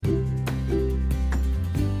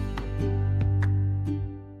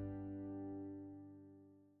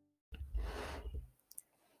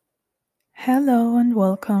Hello and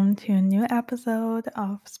welcome to a new episode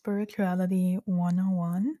of Spirituality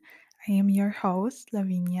 101. I am your host,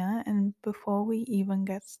 Lavinia, and before we even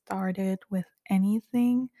get started with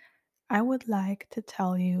anything, I would like to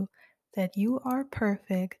tell you that you are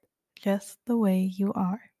perfect just the way you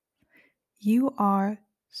are. You are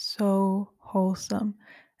so wholesome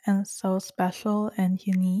and so special and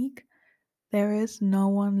unique. There is no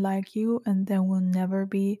one like you, and there will never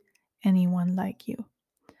be anyone like you.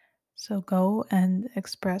 So go and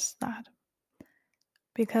express that.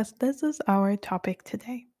 Because this is our topic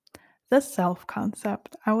today, the self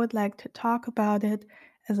concept. I would like to talk about it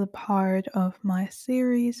as a part of my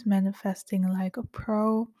series, Manifesting Like a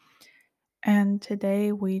Pro. And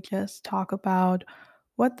today we just talk about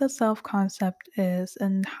what the self concept is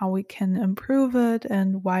and how we can improve it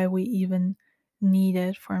and why we even need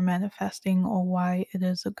it for manifesting, or why it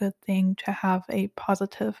is a good thing to have a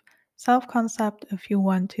positive self concept if you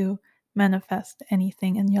want to manifest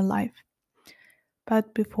anything in your life.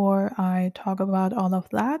 But before I talk about all of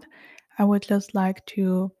that, I would just like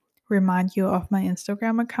to remind you of my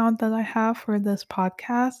Instagram account that I have for this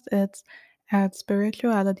podcast. It's at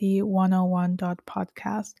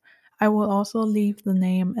spirituality101.podcast. I will also leave the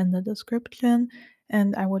name in the description,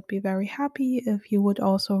 and I would be very happy if you would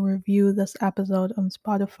also review this episode on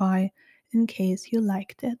Spotify in case you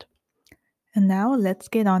liked it. And now let's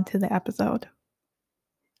get on to the episode.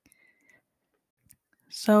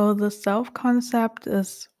 So, the self concept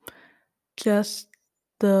is just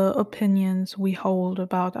the opinions we hold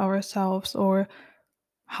about ourselves or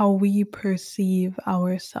how we perceive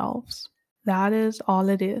ourselves. That is all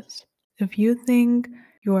it is. If you think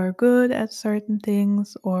you are good at certain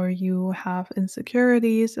things or you have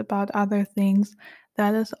insecurities about other things,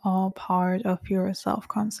 that is all part of your self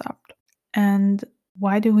concept. And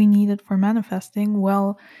why do we need it for manifesting?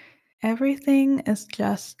 Well, everything is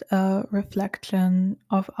just a reflection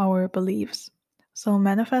of our beliefs. So,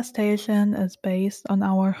 manifestation is based on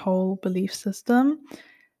our whole belief system.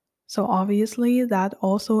 So, obviously, that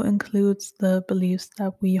also includes the beliefs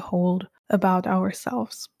that we hold about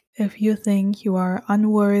ourselves. If you think you are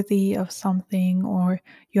unworthy of something, or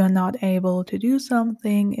you are not able to do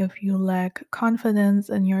something, if you lack confidence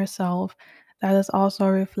in yourself, that is also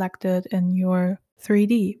reflected in your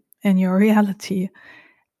 3D, in your reality.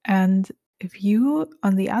 And if you,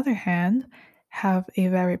 on the other hand, have a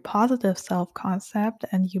very positive self concept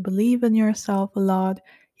and you believe in yourself a lot,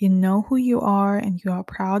 you know who you are and you are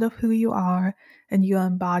proud of who you are, and you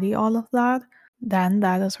embody all of that, then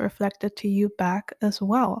that is reflected to you back as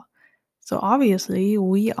well. So obviously,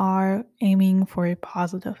 we are aiming for a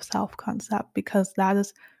positive self concept because that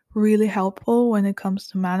is really helpful when it comes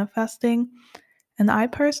to manifesting. And I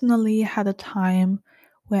personally had a time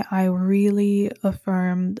where I really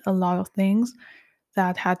affirmed a lot of things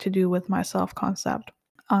that had to do with my self concept.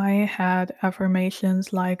 I had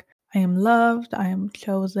affirmations like, I am loved, I am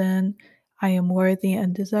chosen, I am worthy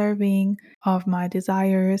and deserving of my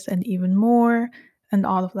desires, and even more, and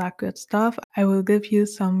all of that good stuff. I will give you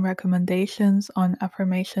some recommendations on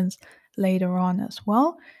affirmations later on as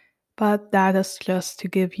well, but that is just to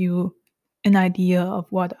give you an idea of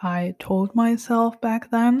what I told myself back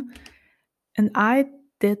then. And I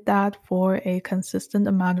did that for a consistent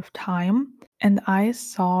amount of time, and I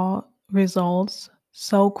saw results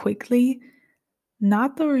so quickly.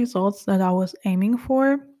 Not the results that I was aiming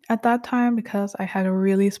for at that time because I had a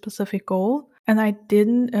really specific goal and I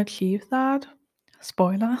didn't achieve that.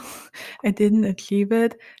 Spoiler, I didn't achieve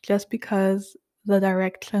it just because the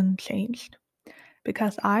direction changed.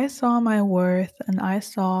 Because I saw my worth and I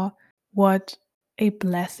saw what a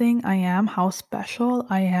blessing I am, how special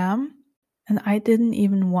I am, and I didn't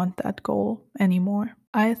even want that goal anymore.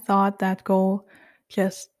 I thought that goal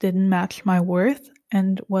just didn't match my worth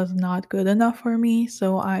and was not good enough for me,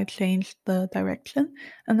 so I changed the direction,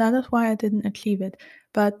 and that is why I didn't achieve it.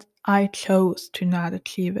 But I chose to not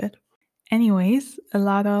achieve it. Anyways, a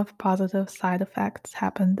lot of positive side effects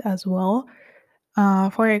happened as well.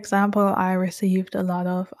 For example, I received a lot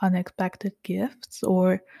of unexpected gifts,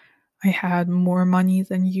 or I had more money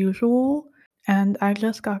than usual, and I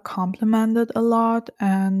just got complimented a lot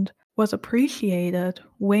and was appreciated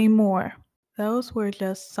way more. Those were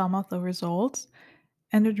just some of the results,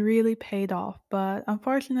 and it really paid off. But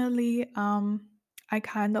unfortunately, I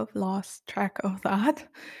kind of lost track of that.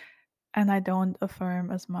 And I don't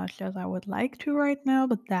affirm as much as I would like to right now,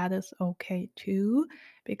 but that is okay too,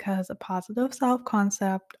 because a positive self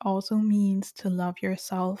concept also means to love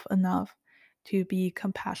yourself enough to be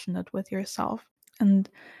compassionate with yourself. And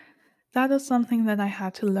that is something that I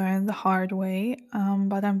had to learn the hard way,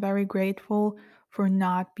 but I'm very grateful for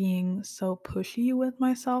not being so pushy with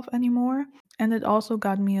myself anymore. And it also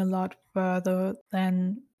got me a lot further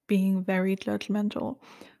than being very judgmental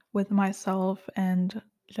with myself and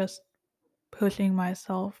just pushing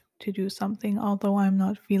myself to do something although I'm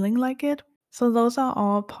not feeling like it. So, those are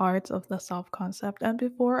all parts of the self concept. And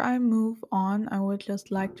before I move on, I would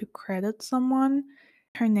just like to credit someone.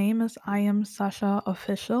 Her name is I am Sasha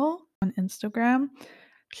Official on Instagram.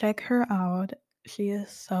 Check her out. She is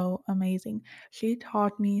so amazing. She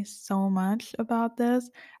taught me so much about this.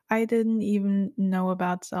 I didn't even know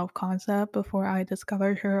about self concept before I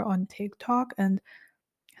discovered her on TikTok. And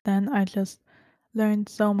then I just learned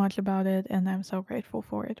so much about it, and I'm so grateful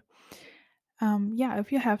for it. Yeah,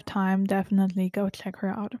 if you have time, definitely go check her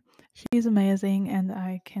out. She's amazing, and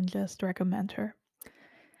I can just recommend her.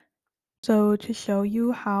 So, to show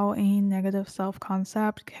you how a negative self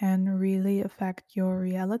concept can really affect your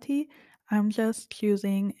reality, I'm just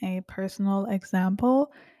choosing a personal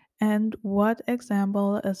example. And what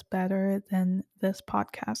example is better than this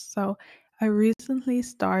podcast? So, I recently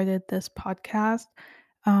started this podcast,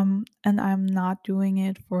 and I'm not doing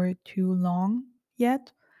it for too long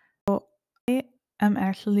yet. I am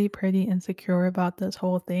actually pretty insecure about this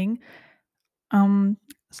whole thing. Um,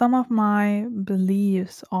 some of my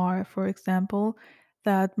beliefs are, for example,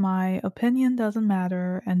 that my opinion doesn't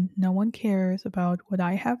matter and no one cares about what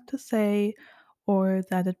I have to say, or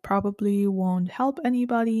that it probably won't help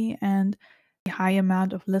anybody, and a high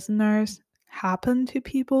amount of listeners happen to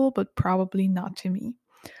people, but probably not to me.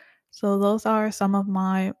 So, those are some of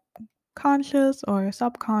my conscious or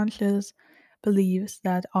subconscious beliefs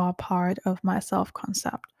that are part of my self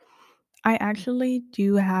concept. I actually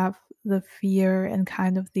do have the fear and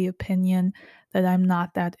kind of the opinion that I'm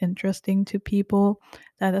not that interesting to people.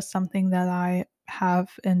 That is something that I have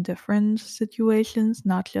in different situations,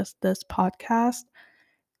 not just this podcast.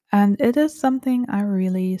 And it is something I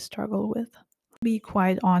really struggle with. Be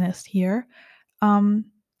quite honest here. Um,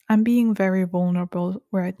 I'm being very vulnerable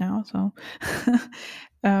right now, so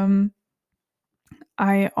um,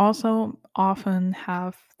 I also often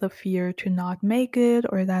have the fear to not make it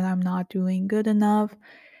or that I'm not doing good enough.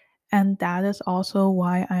 And that is also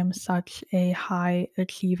why I'm such a high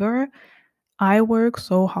achiever. I work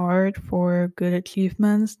so hard for good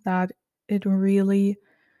achievements that it really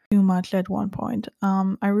too much at one point.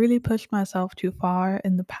 I really pushed myself too far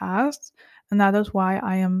in the past, and that is why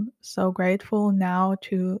I am so grateful now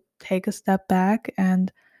to take a step back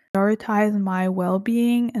and prioritize my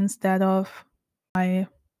well-being instead of my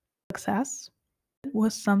success. It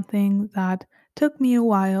was something that took me a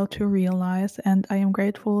while to realize, and I am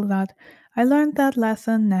grateful that I learned that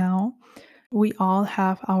lesson now. We all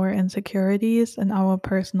have our insecurities and our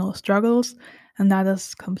personal struggles, and that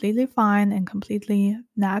is completely fine and completely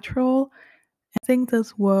natural. I think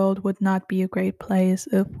this world would not be a great place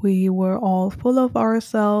if we were all full of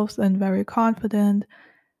ourselves and very confident,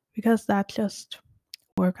 because that just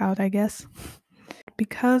work out, I guess.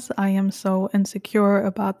 Because I am so insecure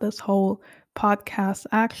about this whole podcast,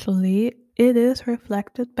 actually, it is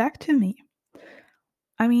reflected back to me.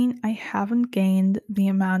 I mean, I haven't gained the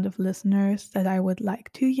amount of listeners that I would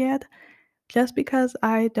like to yet, just because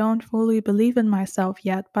I don't fully believe in myself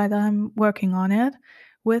yet, but I'm working on it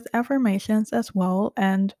with affirmations as well.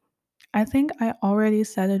 And I think I already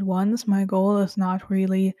said it once. My goal is not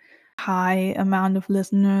really high amount of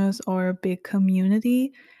listeners or a big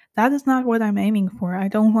community. That is not what I'm aiming for. I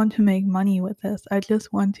don't want to make money with this. I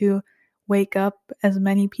just want to wake up as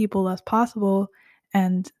many people as possible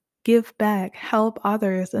and give back, help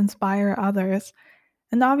others, inspire others.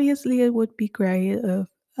 And obviously, it would be great if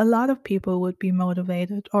a lot of people would be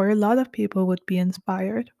motivated or a lot of people would be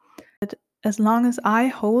inspired. As long as I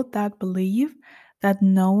hold that belief that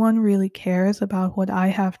no one really cares about what I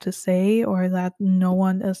have to say, or that no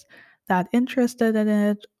one is that interested in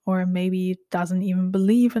it, or maybe doesn't even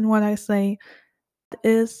believe in what I say, it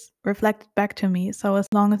is reflected back to me. So as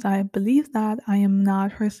long as I believe that, I am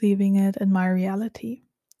not receiving it in my reality.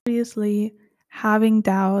 Obviously, having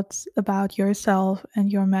doubts about yourself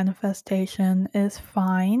and your manifestation is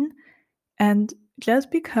fine. And just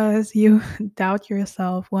because you doubt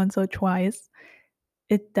yourself once or twice,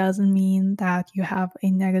 it doesn't mean that you have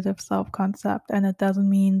a negative self concept, and it doesn't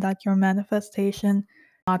mean that your manifestation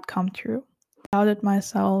not come true. I doubted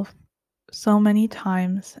myself so many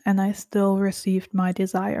times, and I still received my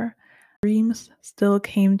desire. Dreams still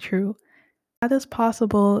came true. That is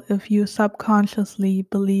possible if you subconsciously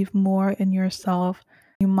believe more in yourself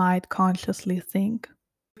than you might consciously think.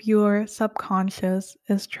 If your subconscious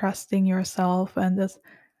is trusting yourself and is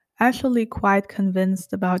actually quite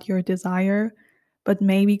convinced about your desire, but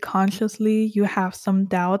maybe consciously you have some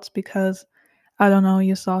doubts because I don't know,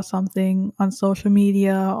 you saw something on social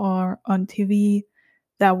media or on TV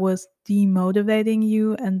that was demotivating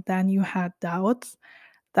you and then you had doubts.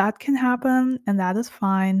 That can happen and that is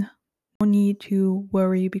fine. No need to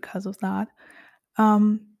worry because of that.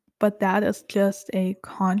 Um, but that is just a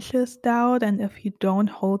conscious doubt. And if you don't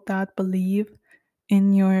hold that belief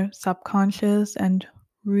in your subconscious and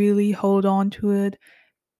really hold on to it,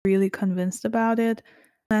 really convinced about it,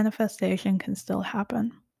 manifestation can still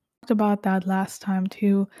happen. Talked about that last time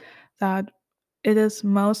too, that it is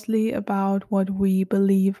mostly about what we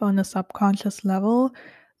believe on a subconscious level,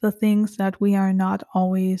 the things that we are not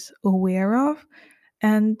always aware of.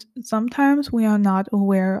 And sometimes we are not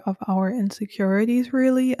aware of our insecurities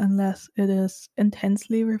really, unless it is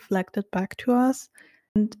intensely reflected back to us.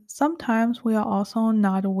 And sometimes we are also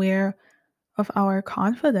not aware of our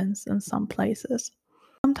confidence in some places.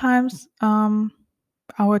 Sometimes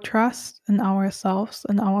our trust in ourselves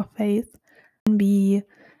and our faith can be a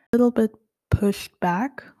little bit pushed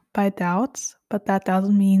back by doubts, but that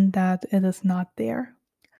doesn't mean that it is not there.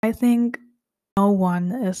 I think no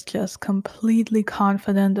one is just completely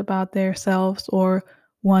confident about themselves or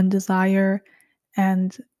one desire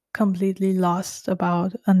and completely lost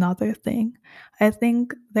about another thing. I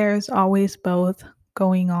think there's always both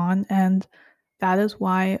going on, and that is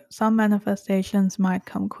why some manifestations might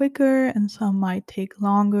come quicker and some might take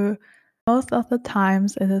longer. Most of the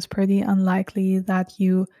times, it is pretty unlikely that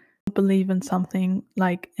you believe in something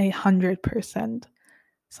like 100%.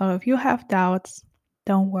 So if you have doubts,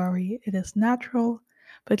 don't worry, it is natural.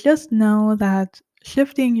 But just know that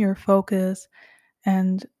shifting your focus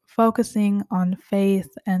and focusing on faith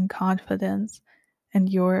and confidence and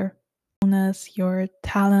your illness, your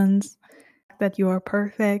talents, that you are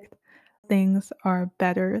perfect, things are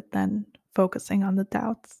better than focusing on the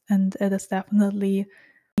doubts. And it is definitely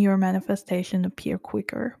your manifestation appear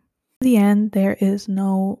quicker. In the end, there is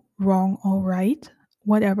no wrong or right.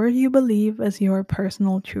 Whatever you believe is your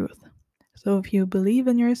personal truth. So if you believe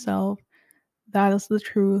in yourself, that is the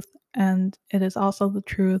truth. And it is also the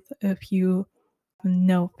truth if you have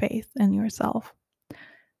no faith in yourself.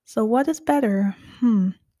 So, what is better?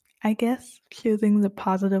 I guess choosing the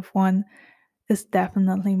positive one is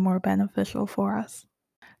definitely more beneficial for us.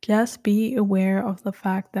 Just be aware of the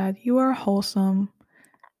fact that you are wholesome,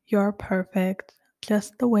 you're perfect,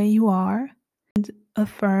 just the way you are.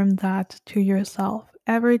 Affirm that to yourself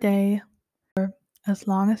every day, as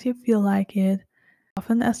long as you feel like it,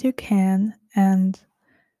 often as you can, and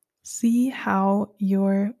see how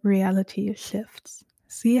your reality shifts.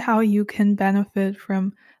 See how you can benefit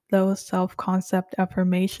from those self concept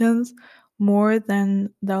affirmations more than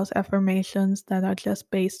those affirmations that are just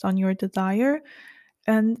based on your desire.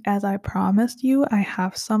 And as I promised you, I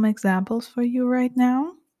have some examples for you right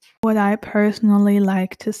now. What I personally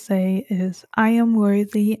like to say is, I am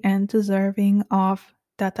worthy and deserving of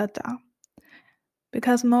da da da.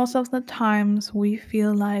 Because most of the times we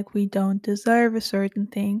feel like we don't deserve a certain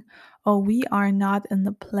thing or we are not in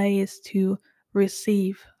the place to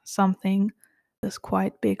receive something that's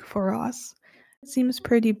quite big for us. It seems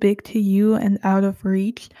pretty big to you and out of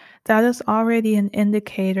reach. That is already an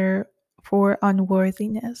indicator for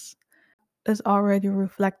unworthiness. Is already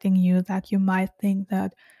reflecting you that you might think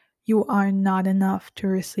that you are not enough to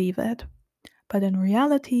receive it. But in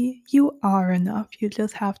reality, you are enough. You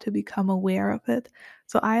just have to become aware of it.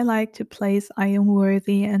 So I like to place I am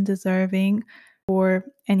worthy and deserving for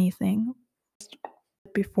anything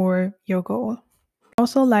before your goal. I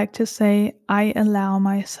also like to say I allow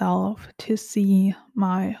myself to see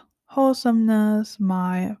my wholesomeness,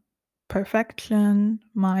 my perfection,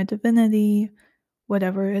 my divinity,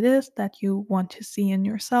 whatever it is that you want to see in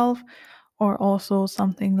yourself, or also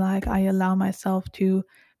something like I allow myself to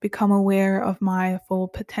become aware of my full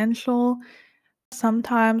potential.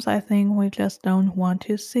 Sometimes I think we just don't want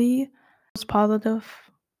to see those positive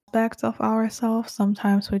aspects of ourselves.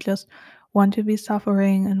 Sometimes we just want to be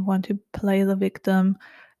suffering and want to play the victim.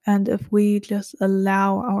 And if we just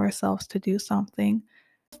allow ourselves to do something,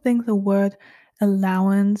 I think the word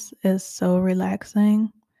allowance is so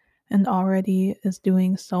relaxing and already is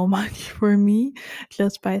doing so much for me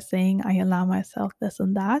just by saying I allow myself this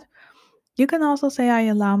and that. You can also say I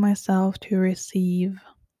allow myself to receive,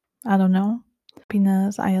 I don't know,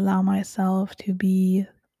 happiness. I allow myself to be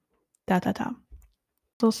da da da.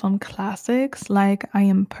 So some classics like I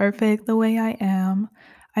am perfect the way I am.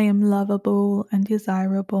 I am lovable and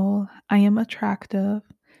desirable. I am attractive.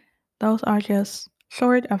 Those are just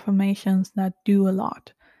short affirmations that do a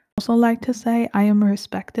lot. Also like to say I am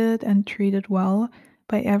respected and treated well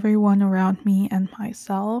by everyone around me and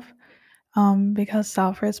myself, because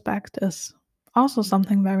self-respect is also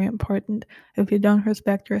something very important. If you don't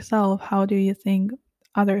respect yourself, how do you think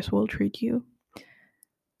others will treat you?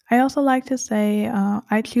 I also like to say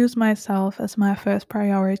I choose myself as my first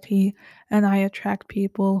priority, and I attract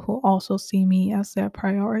people who also see me as their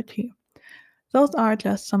priority. Those are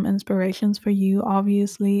just some inspirations for you.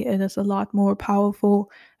 Obviously, it is a lot more powerful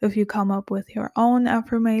if you come up with your own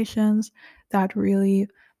affirmations that really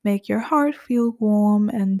make your heart feel warm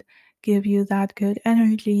and give you that good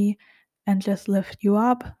energy and just lift you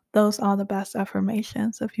up. Those are the best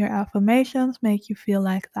affirmations. If your affirmations make you feel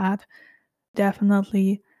like that,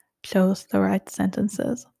 definitely chose the right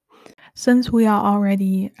sentences. Since we are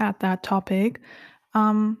already at that topic,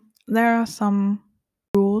 there are some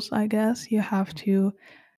rules, I guess, you have to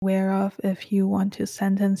aware of if you want to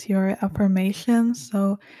sentence your affirmations.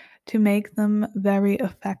 So, to make them very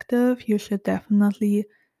effective, you should definitely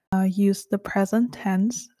use the present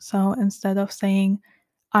tense. So, instead of saying,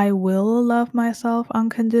 I will love myself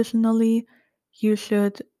unconditionally, you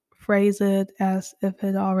should phrase it as if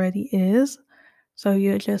it already is. So,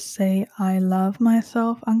 you just say, I love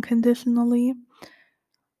myself unconditionally.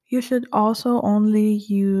 You should also only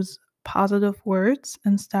use positive words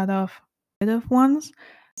instead of negative ones.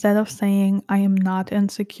 Instead of saying, I am not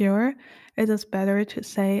insecure, it is better to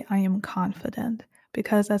say, I am confident.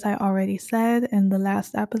 Because, as I already said in the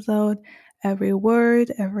last episode, every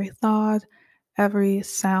word, every thought, every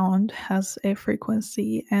sound has a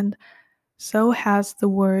frequency, and so has the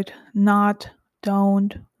word not,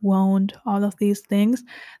 don't, won't, all of these things.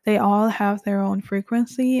 They all have their own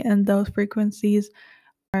frequency, and those frequencies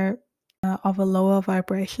are of a lower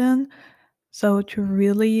vibration. So, to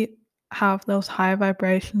really have those high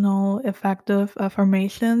vibrational, effective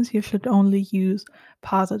affirmations, you should only use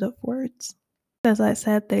positive words. As I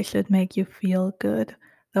said, they should make you feel good.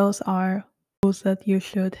 Those are rules that you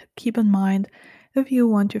should keep in mind if you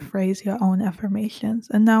want to phrase your own affirmations.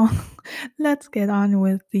 And now, let's get on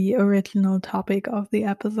with the original topic of the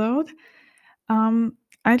episode.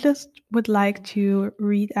 I just would like to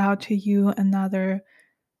read out to you another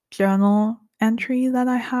journal entry that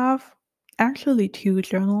I have. Actually, two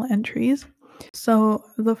journal entries. So,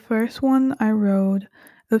 the first one I wrote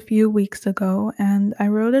a few weeks ago, and I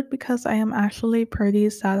wrote it because I am actually pretty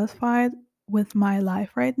satisfied with my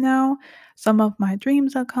life right now. Some of my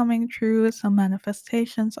dreams are coming true, some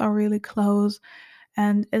manifestations are really close,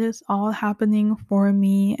 and it is all happening for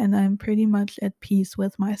me, and I'm pretty much at peace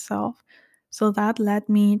with myself. So, that led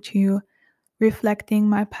me to reflecting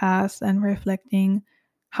my past and reflecting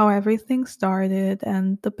how everything started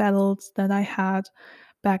and the battles that I had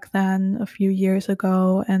back then a few years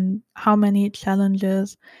ago and how many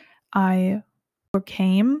challenges I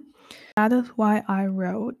overcame. That is why I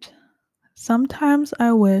wrote. Sometimes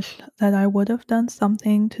I wish that I would have done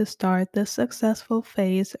something to start this successful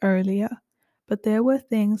phase earlier, but there were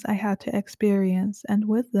things I had to experience, and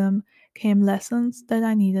with them came lessons that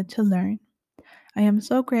I needed to learn. I am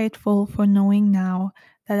so grateful for knowing now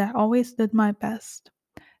that I always did my best.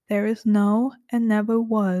 There is no, and never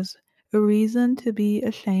was, a reason to be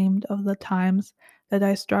ashamed of the times that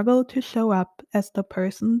I struggled to show up as the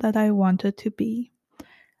person that I wanted to be.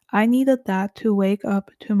 I needed that to wake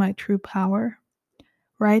up to my true power.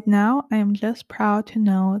 Right now, I am just proud to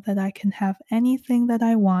know that I can have anything that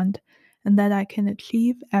I want and that I can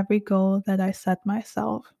achieve every goal that I set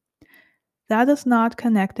myself. That is not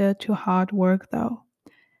connected to hard work, though.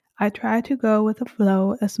 I try to go with the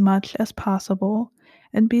flow as much as possible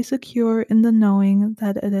and be secure in the knowing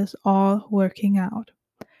that it is all working out.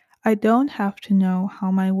 I don't have to know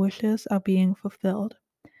how my wishes are being fulfilled.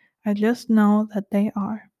 I just know that they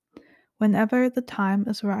are, whenever the time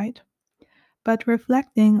is right. But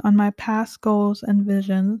reflecting on my past goals and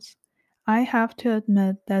visions, I have to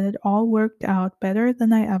admit that it all worked out better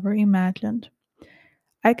than I ever imagined.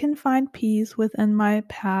 I can find peace within my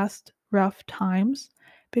past rough times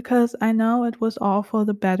because I know it was all for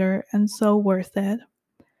the better and so worth it.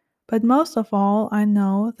 But most of all, I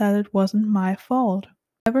know that it wasn't my fault.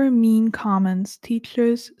 Whatever mean comments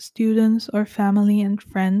teachers, students, or family and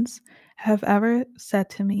friends have ever said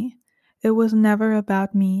to me, it was never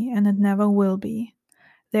about me and it never will be.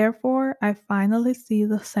 Therefore, I finally see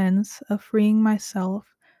the sense of freeing myself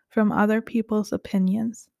from other people's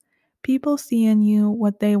opinions. People see in you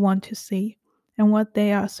what they want to see and what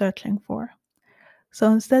they are searching for. So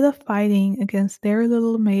instead of fighting against their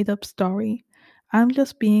little made up story, I'm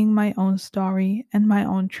just being my own story and my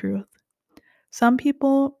own truth. Some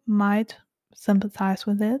people might sympathize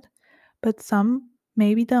with it, but some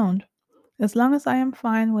maybe don't. As long as I am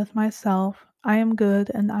fine with myself, I am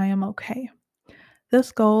good and I am okay.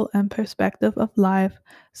 This goal and perspective of life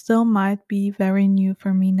still might be very new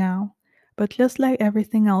for me now, but just like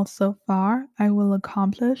everything else so far, I will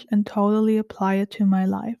accomplish and totally apply it to my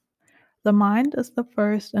life. The mind is the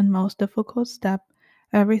first and most difficult step.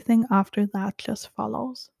 Everything after that just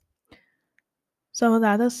follows. So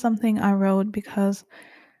that is something I wrote because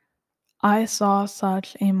I saw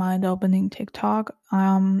such a mind-opening TikTok.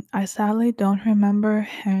 I sadly don't remember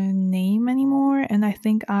her name anymore, and I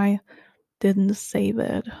think I didn't save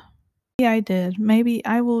it. Yeah, I did. Maybe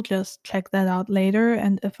I will just check that out later,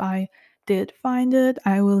 and if I did find it,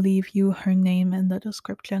 I will leave you her name in the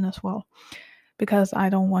description as well, because I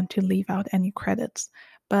don't want to leave out any credits.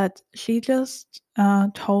 But she just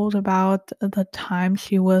told about the time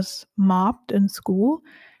she was mobbed in school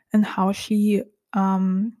and how she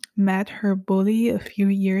met her bully a few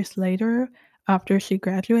years later after she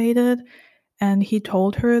graduated. And he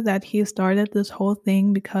told her that he started this whole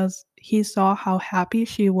thing because he saw how happy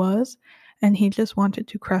she was and he just wanted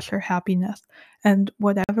to crush her happiness. And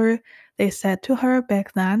whatever they said to her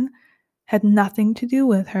back then had nothing to do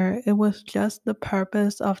with her. It was just the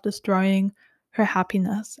purpose of destroying her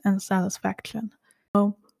happiness and satisfaction.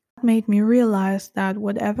 So that made me realize that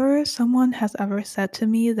whatever someone has ever said to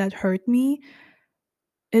me that hurt me,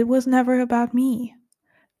 it was never about me.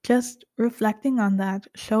 Just reflecting on that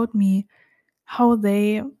showed me how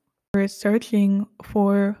they were searching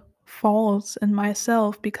for faults in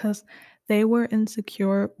myself because they were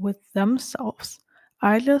insecure with themselves.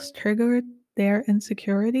 I just triggered their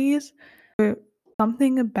insecurities.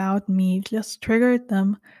 Something about me just triggered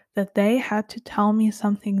them that they had to tell me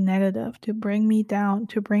something negative to bring me down,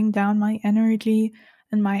 to bring down my energy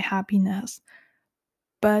and my happiness.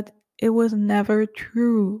 But it was never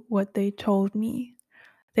true what they told me.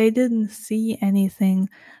 They didn't see anything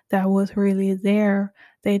that was really there.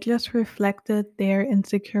 They just reflected their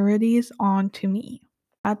insecurities onto me.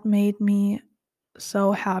 That made me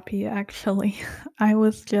so happy, actually. I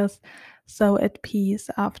was just so at peace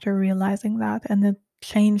after realizing that, and it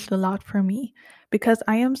changed a lot for me because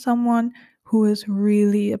I am someone who is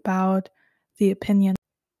really about the opinion.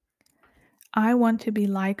 I want to be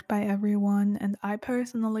liked by everyone, and I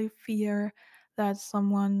personally fear that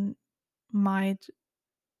someone might,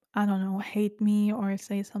 I don't know, hate me or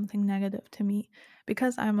say something negative to me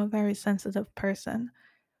because I'm a very sensitive person.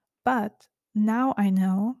 But now I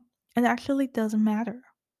know it actually doesn't matter.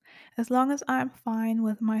 As long as I'm fine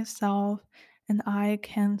with myself and I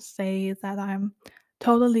can say that I'm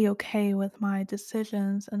totally okay with my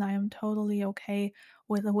decisions and I am totally okay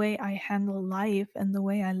with the way I handle life and the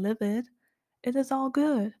way I live it, it is all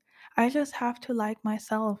good. I just have to like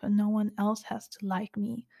myself and no one else has to like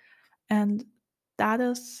me. And that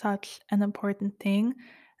is such an important thing.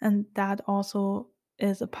 And that also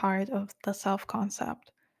is a part of the self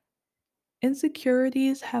concept.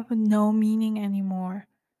 Insecurities have no meaning anymore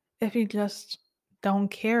if you just don't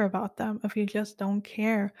care about them, if you just don't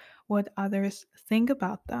care what others think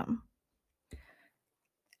about them.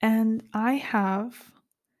 And I have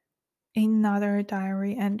another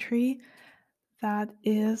diary entry that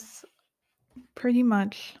is pretty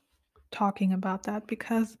much talking about that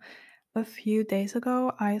because a few days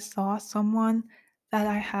ago I saw someone that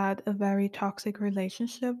I had a very toxic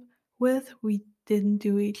relationship with. We didn't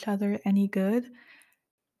do each other any good.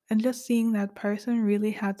 And just seeing that person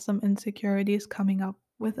really had some insecurities coming up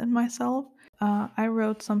within myself. I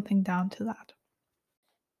wrote something down to that.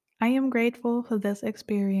 I am grateful for this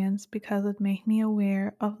experience because it made me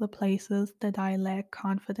aware of the places that I lack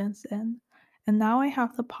confidence in. And now I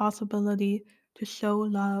have the possibility to show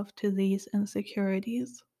love to these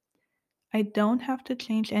insecurities. I don't have to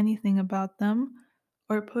change anything about them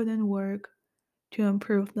or put in work to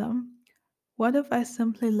improve them. What if I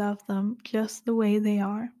simply love them just the way they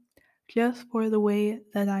are, just for the way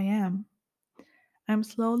that I am? I'm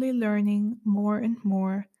slowly learning more and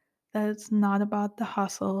more that it's not about the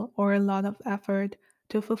hustle or a lot of effort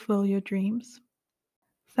to fulfill your dreams.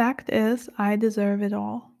 Fact is, I deserve it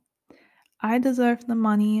all. I deserve the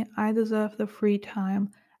money, I deserve the free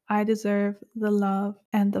time, I deserve the love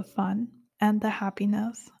and the fun and the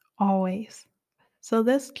happiness, always. So,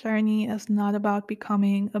 this journey is not about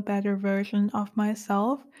becoming a better version of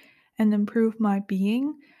myself and improve my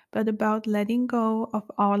being, but about letting go of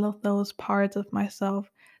all of those parts of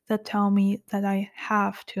myself that tell me that I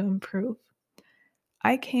have to improve.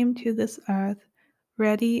 I came to this earth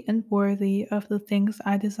ready and worthy of the things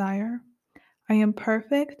I desire. I am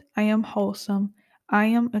perfect, I am wholesome, I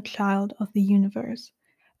am a child of the universe,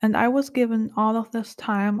 and I was given all of this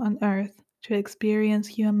time on earth to experience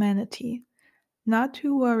humanity, not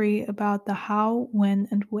to worry about the how, when,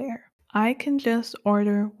 and where. I can just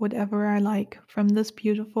order whatever I like from this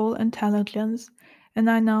beautiful intelligence, and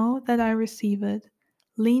I know that I receive it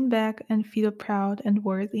lean back and feel proud and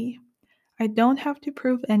worthy. I don't have to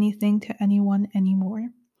prove anything to anyone anymore.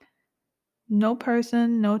 No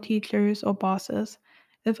person, no teachers or bosses.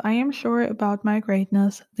 If I am sure about my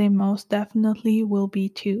greatness, they most definitely will be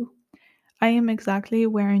too. I am exactly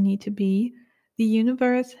where I need to be. The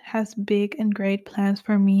universe has big and great plans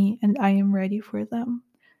for me, and I am ready for them.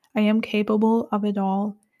 I am capable of it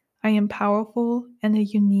all. I am powerful and a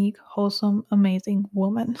unique, wholesome, amazing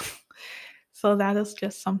woman. So that is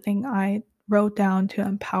just something I wrote down to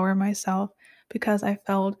empower myself because I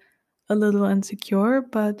felt a little insecure,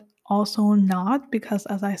 but also not because,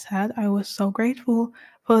 as I said, I was so grateful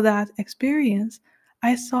for that experience.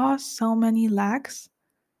 I saw so many lacks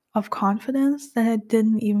of confidence that I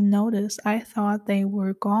didn't even notice. I thought they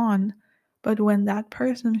were gone. But when that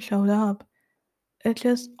person showed up, it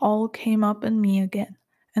just all came up in me again.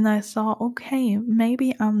 And I saw, okay,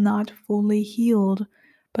 maybe I'm not fully healed,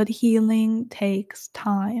 but healing takes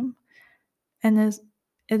time. And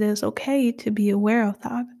it is okay to be aware of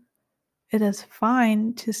that. It is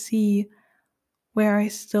fine to see where I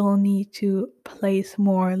still need to place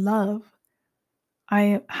more love.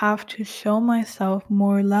 I have to show myself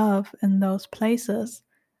more love in those places.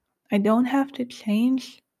 I don't have to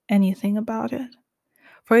change anything about it.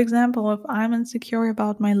 For example, if I'm insecure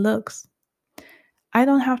about my looks, I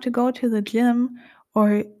don't have to go to the gym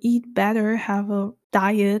or eat better, have a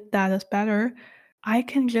diet that is better. I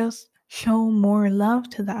can just show more love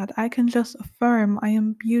to that. I can just affirm I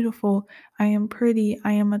am beautiful, I am pretty,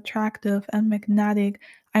 I am attractive and magnetic,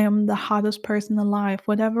 I am the hottest person alive,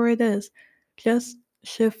 whatever it is. Just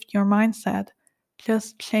shift your mindset.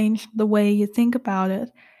 Just change the way you think about it.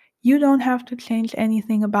 You don't have to change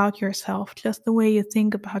anything about yourself, just the way you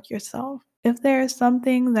think about yourself. If there is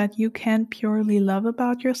something that you can purely love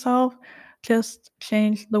about yourself, just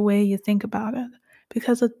change the way you think about it.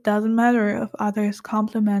 Because it doesn't matter if others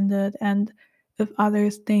compliment it and if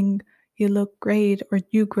others think you look great or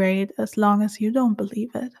do great as long as you don't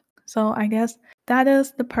believe it. So I guess that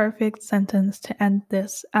is the perfect sentence to end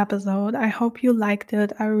this episode. I hope you liked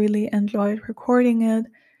it. I really enjoyed recording it.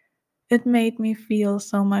 It made me feel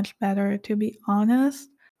so much better, to be honest.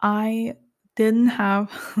 I didn't have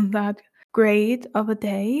that great of a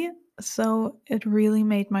day, so it really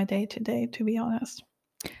made my day today, to be honest.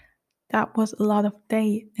 That was a lot of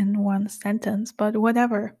day in one sentence, but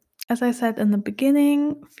whatever. As I said in the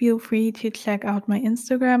beginning, feel free to check out my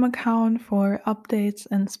Instagram account for updates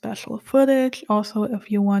and special footage. Also,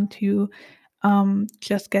 if you want to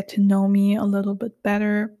just get to know me a little bit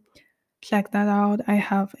better, check that out. I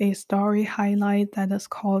have a story highlight that is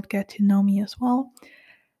called Get to Know Me as well.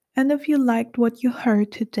 And if you liked what you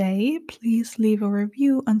heard today, please leave a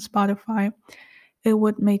review on Spotify. It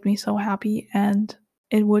would make me so happy and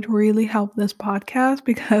it would really help this podcast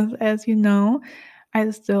because, as you know, I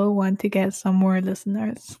still want to get some more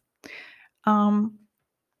listeners. Um,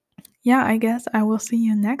 yeah, I guess I will see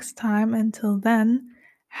you next time. Until then,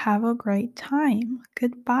 have a great time.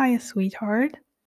 Goodbye, sweetheart.